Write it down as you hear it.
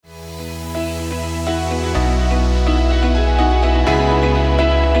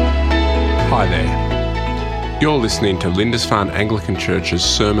You're listening to Lindisfarne Anglican Church's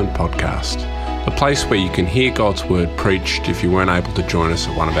Sermon Podcast, the place where you can hear God's Word preached if you weren't able to join us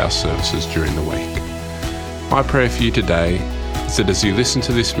at one of our services during the week. My prayer for you today is that as you listen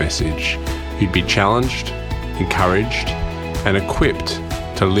to this message, you'd be challenged, encouraged, and equipped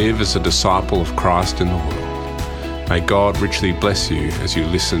to live as a disciple of Christ in the world. May God richly bless you as you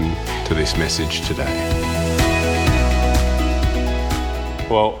listen to this message today.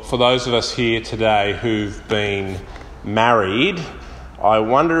 Well, for those of us here today who've been married, I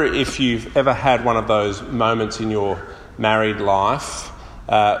wonder if you've ever had one of those moments in your married life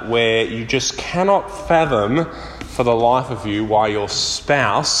where you just cannot fathom for the life of you why your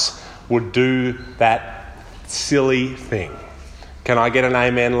spouse would do that silly thing. Can I get an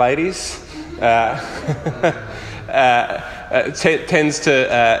amen, ladies? It tends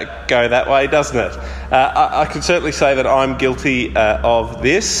to go that way, doesn't it? I can certainly say that I'm guilty of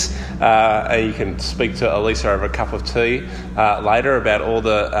this. You can speak to Elisa over a cup of tea later about all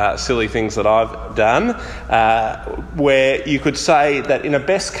the silly things that I've done, where you could say that in a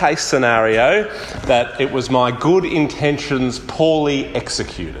best case scenario that it was my good intentions poorly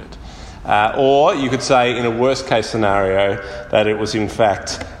executed. Or you could say in a worst case scenario that it was in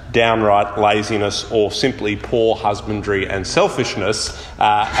fact downright laziness or simply poor husbandry and selfishness,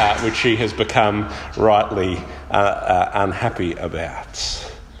 which she has become rightly unhappy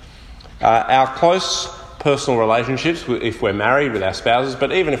about. Our close personal relationships, if we're married with our spouses,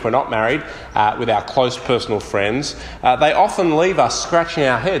 but even if we're not married, with our close personal friends, they often leave us scratching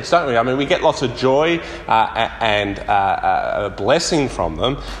our heads, don't we? I mean, we get lots of joy and a blessing from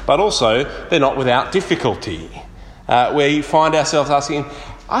them, but also they're not without difficulty, where you find ourselves asking,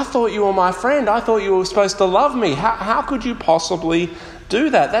 I thought you were my friend. I thought you were supposed to love me. How could you possibly do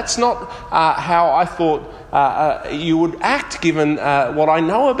that? That's not how I thought you would act, given what I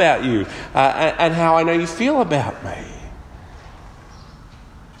know about you and how I know you feel about me.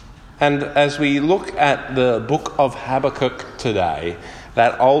 And as we look at the book of Habakkuk today,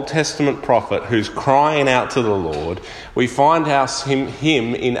 that Old Testament prophet who's crying out to the Lord, we find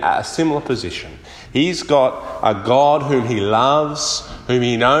him in a similar position. He's got a God whom he loves, whom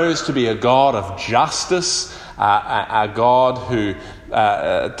he knows to be a God of justice, a God who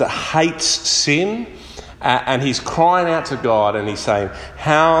hates sin, and he's crying out to God and he's saying,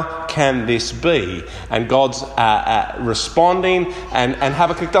 how can this be? And God's responding, and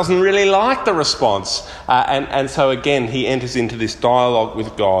Habakkuk doesn't really like the response. And so again, he enters into this dialogue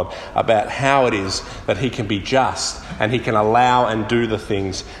with God about how it is that he can be just and he can allow and do the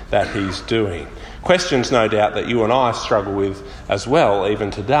things that he's doing. Questions, no doubt, that you and I struggle with as well, even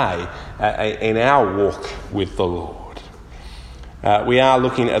today, in our walk with the Lord. We are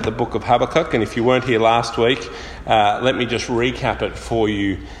looking at the book of Habakkuk, and if you weren't here last week, let me just recap it for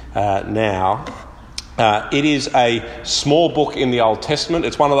you now. It is a small book in the Old Testament.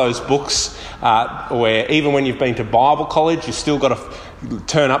 It's one of those books where even when you've been to Bible college, you've still got to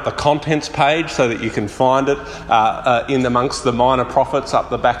turn up the contents page so that you can find it in amongst the minor prophets up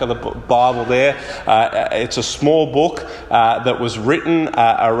the back of the Bible there. It's a small book that was written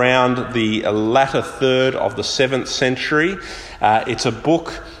around the latter third of the 7th century. It's a book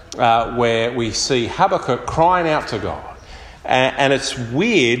where we see Habakkuk crying out to God. And it's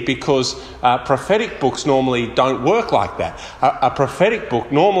weird because prophetic books normally don't work like that. A prophetic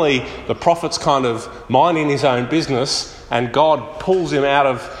book, normally the prophet's kind of minding his own business and God pulls him out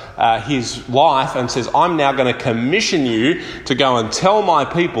of his life and says, I'm now going to commission you to go and tell my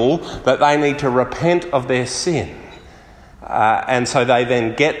people that they need to repent of their sin. And so they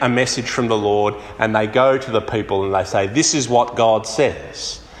then get a message from the Lord and they go to the people and they say, this is what God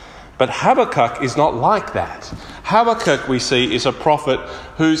says. But Habakkuk is not like that. Habakkuk, we see, is a prophet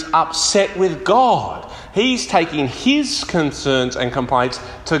who's upset with God. He's taking his concerns and complaints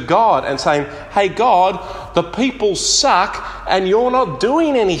to God and saying, hey, God, the people suck and you're not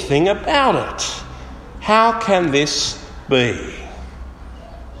doing anything about it. How can this be?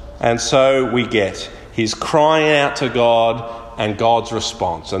 And so we get his crying out to God and God's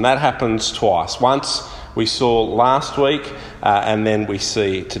response. And that happens twice. Once we saw last week, and then we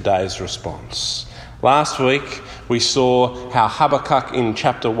see today's response. Last week, we saw how Habakkuk in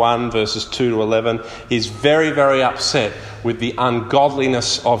chapter 1, verses 2 to 11, is very, very upset with the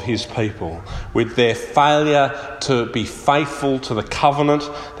ungodliness of his people, with their failure to be faithful to the covenant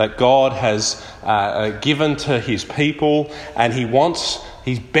that God has given to his people, and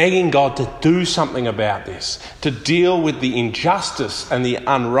he's begging God to do something about this, to deal with the injustice and the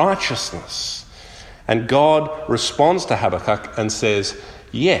unrighteousness. And God responds to Habakkuk and says,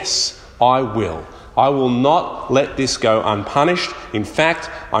 yes, I will. I will not let this go unpunished. In fact,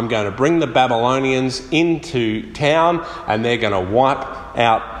 I'm going to bring the Babylonians into town and they're going to wipe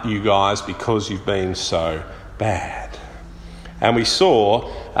out you guys because you've been so bad. And we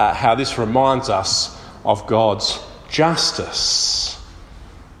saw how this reminds us of God's justice,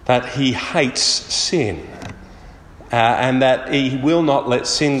 that he hates sin and that he will not let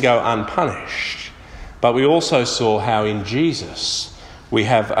sin go unpunished. But we also saw how in Jesus we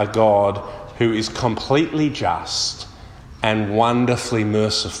have a God who is completely just and wonderfully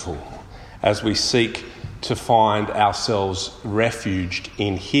merciful as we seek to find ourselves refuged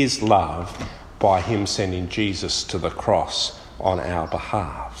in his love by him sending Jesus to the cross on our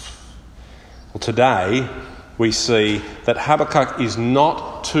behalf. Well, today we see that Habakkuk is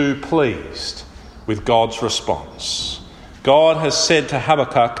not too pleased with God's response. God has said to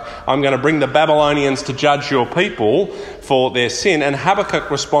Habakkuk, I'm going to bring the Babylonians to judge your people for their sin. And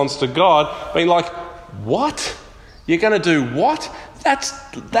Habakkuk responds to God being like, what? You're going to do what? That's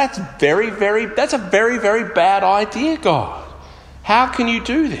a very, very bad idea, God. How can you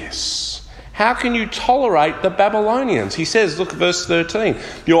do this? How can you tolerate the Babylonians? He says, look at verse 13.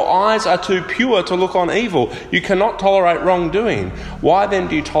 Your eyes are too pure to look on evil. You cannot tolerate wrongdoing. Why then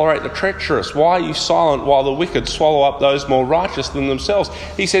do you tolerate the treacherous? Why are you silent while the wicked swallow up those more righteous than themselves?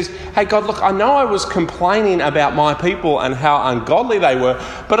 He says, hey God, look, I know I was complaining about my people and how ungodly they were,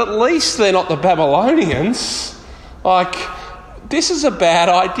 but at least they're not the Babylonians. Like, this is a bad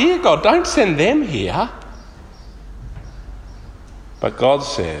idea, God. Don't send them here. But God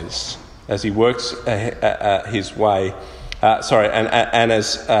says, as he works his way, and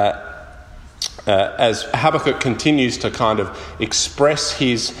as Habakkuk continues to kind of express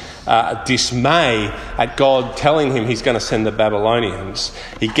his dismay at God telling him he's going to send the Babylonians,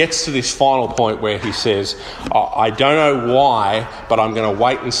 he gets to this final point where he says, I don't know why, but I'm going to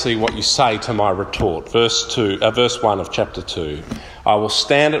wait and see what you say to my retort. Verse 1 of chapter 2. I will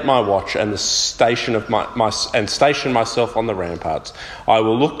stand at my watch and station myself on the ramparts. I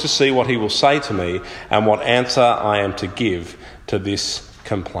will look to see what he will say to me and what answer I am to give to this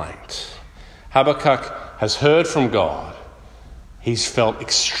complaint. Habakkuk has heard from God. He's felt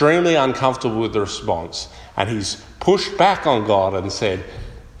extremely uncomfortable with the response, and he's pushed back on God and said,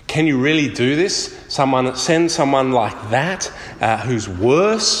 can you really do this? Send someone like that who's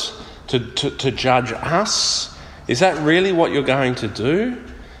worse to judge us? Is that really what you're going to do?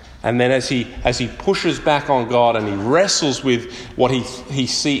 And then as he pushes back on God and he wrestles with what he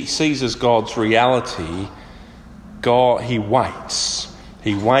sees as God's reality, he waits.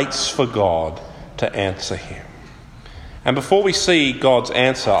 He waits for God to answer him. And before we see God's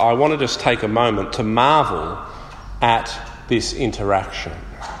answer, I want to just take a moment to marvel at this interaction.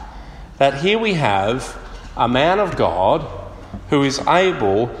 That here we have a man of God who is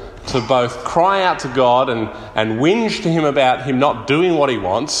able to both cry out to God and whinge to him about him not doing what he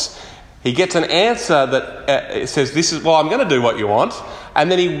wants. He gets an answer that says, I'm going to do what you want. And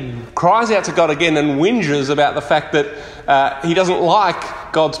then he cries out to God again and whinges about the fact that he doesn't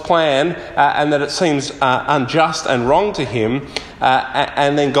like God's plan and that it seems unjust and wrong to him.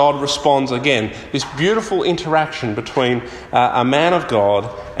 And then God responds again. This beautiful interaction between a man of God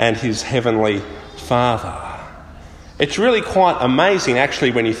and his heavenly Father. It's really quite amazing, actually,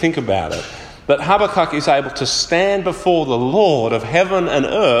 when you think about it, that Habakkuk is able to stand before the Lord of heaven and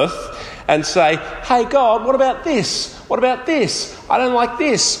earth and say, hey, God, what about this? What about this? I don't like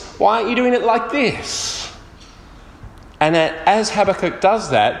this. Why aren't you doing it like this? And as Habakkuk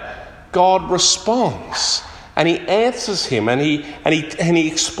does that, God responds and he answers him and he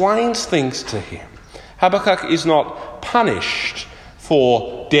explains things to him. Habakkuk is not punished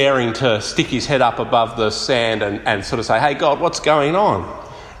for daring to stick his head up above the sand and sort of say, hey, God, what's going on?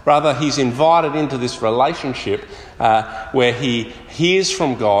 Rather, he's invited into this relationship where he hears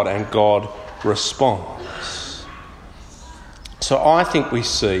from God and God responds. So I think we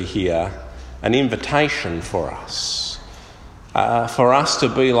see here an invitation for us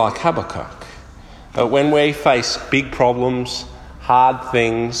to be like Habakkuk. When we face big problems, hard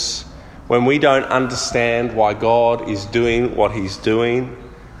things, when we don't understand why God is doing what he's doing,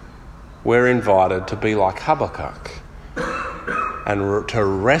 we're invited to be like Habakkuk and to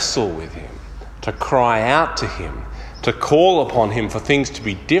wrestle with him, to cry out to him, to call upon him for things to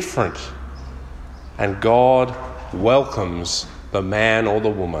be different. And God welcomes the man or the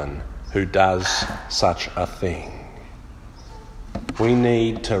woman who does such a thing. We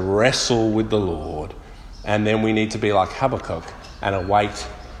need to wrestle with the Lord, and then we need to be like Habakkuk and await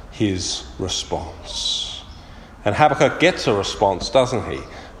his response. And Habakkuk gets a response, doesn't he?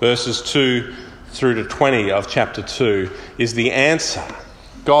 Verses 2 through to 20 of chapter 2 is the answer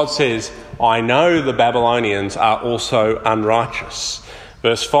God says, I know the Babylonians are also unrighteous.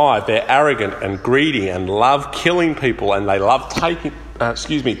 Verse 5, they're arrogant and greedy and love killing people, and they love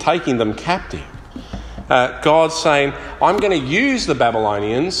taking them captive. God's saying, I'm going to use the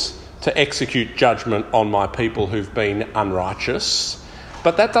Babylonians to execute judgment on my people who've been unrighteous.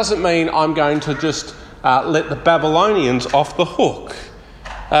 But that doesn't mean I'm going to just let the Babylonians off the hook.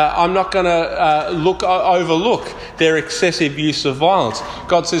 I'm not going to overlook their excessive use of violence.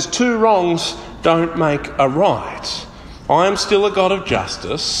 God says 2 wrongs don't make a right. I am still a God of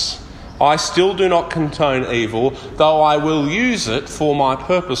justice. I still do not condone evil, though I will use it for my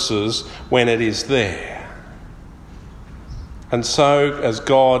purposes when it is there. And so, as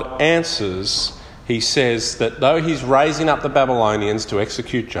God answers, he says that though he's raising up the Babylonians to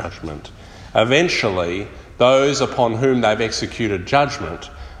execute judgment, eventually those upon whom they've executed judgment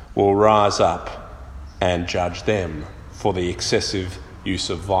will rise up and judge them for the excessive use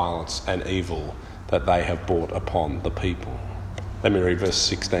of violence and evil that they have brought upon the people. Let me read verse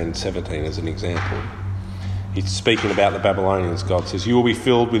 16 and 17 as an example. He's speaking about the Babylonians. God says, you will be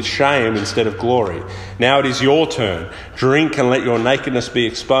filled with shame instead of glory. Now it is your turn. Drink and let your nakedness be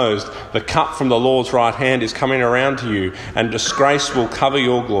exposed. The cup from the Lord's right hand is coming around to you, and disgrace will cover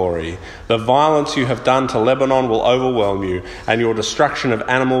your glory. The violence you have done to Lebanon will overwhelm you, and your destruction of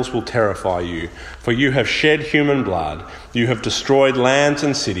animals will terrify you. For you have shed human blood. You have destroyed lands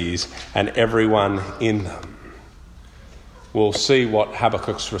and cities, and everyone in them. We'll see what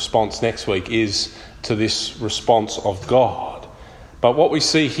Habakkuk's response next week is to this response of God. But what we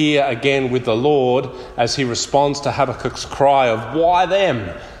see here again with the Lord as he responds to Habakkuk's cry of, why them?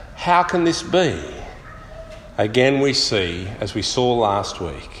 How can this be? Again we see, as we saw last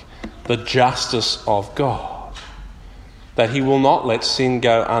week, the justice of God. That he will not let sin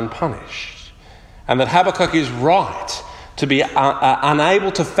go unpunished. And that Habakkuk is right to be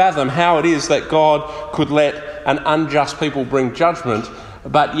unable to fathom how it is that God could let an unjust people bring judgment,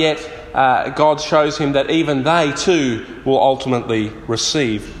 but yet God shows him that even they too will ultimately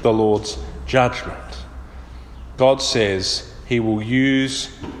receive the Lord's judgment. God says he will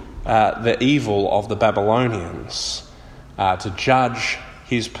use the evil of the Babylonians to judge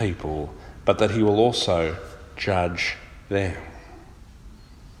his people, but that he will also judge them.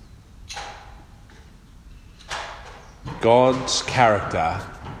 God's character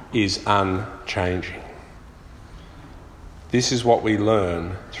is unchanging. This is what we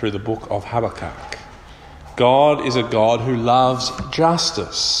learn through the book of Habakkuk. God is a God who loves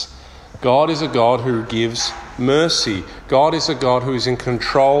justice. God is a God who gives mercy. God is a God who is in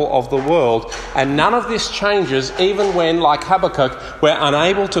control of the world. And none of this changes even when, like Habakkuk, we're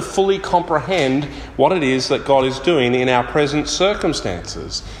unable to fully comprehend what it is that God is doing in our present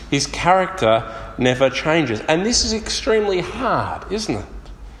circumstances. His character never changes. And this is extremely hard, isn't it?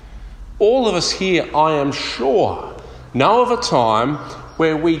 All of us here, I am sure, know of a time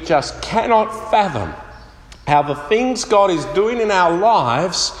where we just cannot fathom how the things God is doing in our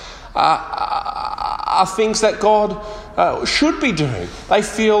lives are things that God should be doing. They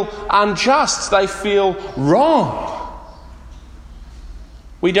feel unjust. They feel wrong.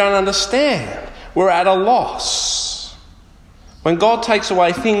 We don't understand. We're at a loss. When God takes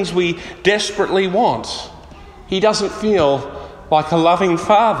away things we desperately want, he doesn't feel like a loving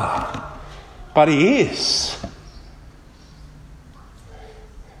father, but he is.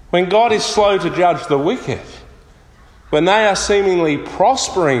 When God is slow to judge the wicked, when they are seemingly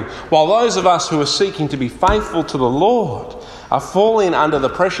prospering, while those of us who are seeking to be faithful to the Lord are falling under the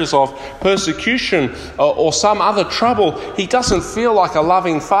pressures of persecution or some other trouble, he doesn't feel like a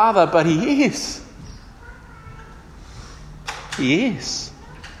loving father, but he is. He is.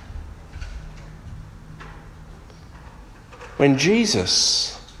 When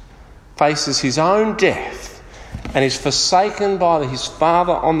Jesus faces his own death and is forsaken by his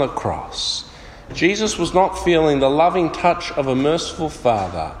Father on the cross, Jesus was not feeling the loving touch of a merciful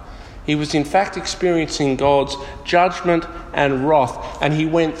Father. He was in fact experiencing God's judgment and wrath, and he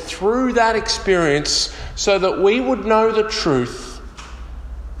went through that experience so that we would know the truth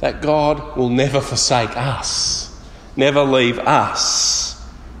that God will never forsake us, never leave us.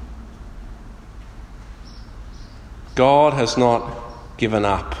 God has not given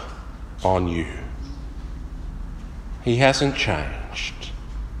up on you. He hasn't changed.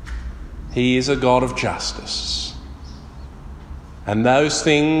 He is a God of justice. And those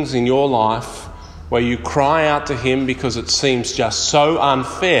things in your life where you cry out to him because it seems just so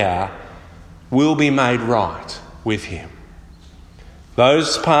unfair will be made right with him.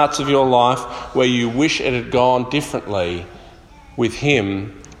 Those parts of your life where you wish it had gone differently, with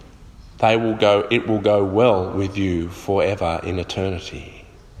him, it will go well with you forever in eternity.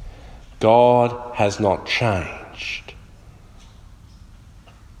 God has not changed.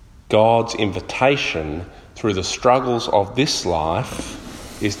 God's invitation through the struggles of this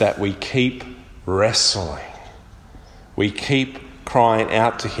life is that we keep wrestling. We keep crying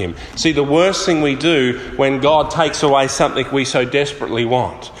out to him. See, the worst thing we do when God takes away something we so desperately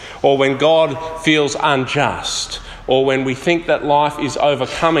want, or when God feels unjust, or when we think that life is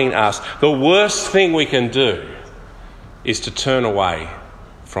overcoming us, the worst thing we can do is to turn away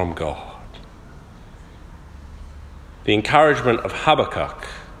from God. The encouragement of Habakkuk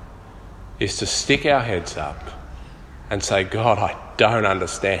is to stick our heads up and say, God, I don't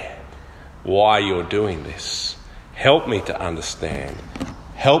understand why you're doing this. Help me to understand.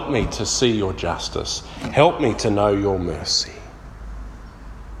 Help me to see your justice. Help me to know your mercy.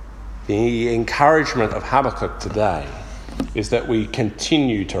 The encouragement of Habakkuk today is that we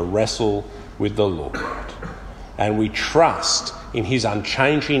continue to wrestle with the Lord and we trust in his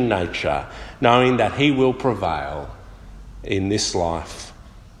unchanging nature, knowing that he will prevail in this life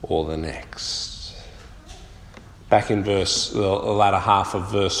or the next. Back in the latter half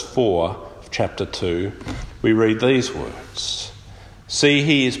of verse 4 of chapter 2, we read these words. See,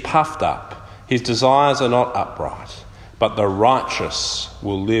 he is puffed up. His desires are not upright, but the righteous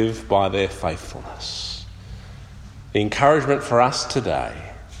will live by their faithfulness. The encouragement for us today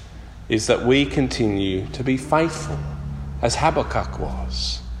is that we continue to be faithful, as Habakkuk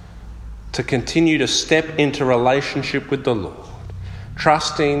was, to continue to step into relationship with the Lord,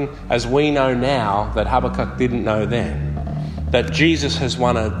 trusting, as we know now that Habakkuk didn't know then, that Jesus has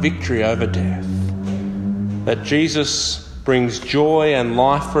won a victory over death, that Jesus brings joy and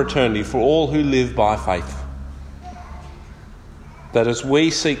life for eternity for all who live by faith. That as we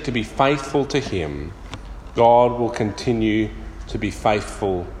seek to be faithful to him, God will continue to be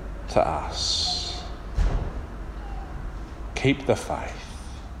faithful to us. Keep the faith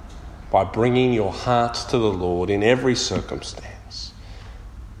by bringing your hearts to the Lord in every circumstance,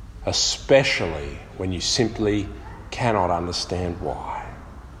 especially when you simply cannot understand why.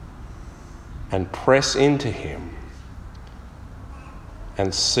 And press into him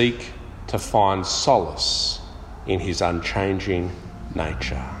and seek to find solace in his unchanging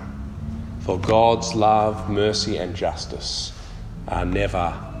nature. For God's love, mercy and justice are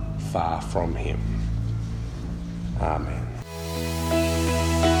never far from him. Amen.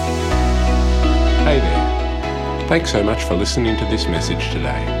 Hey there. Thanks so much for listening to this message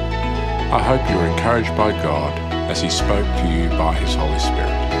today. I hope you were encouraged by God as he spoke to you by his Holy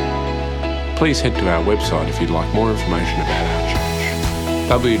Spirit. Please head to our website if you'd like more information about our church,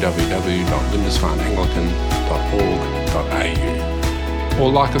 www.lindisfarneanglican.org.au,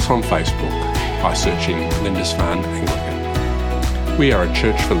 or like us on Facebook by searching Lindisfarne Anglican. We are a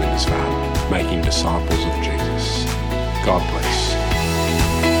church for Lindisfarne, making disciples of Jesus. God bless.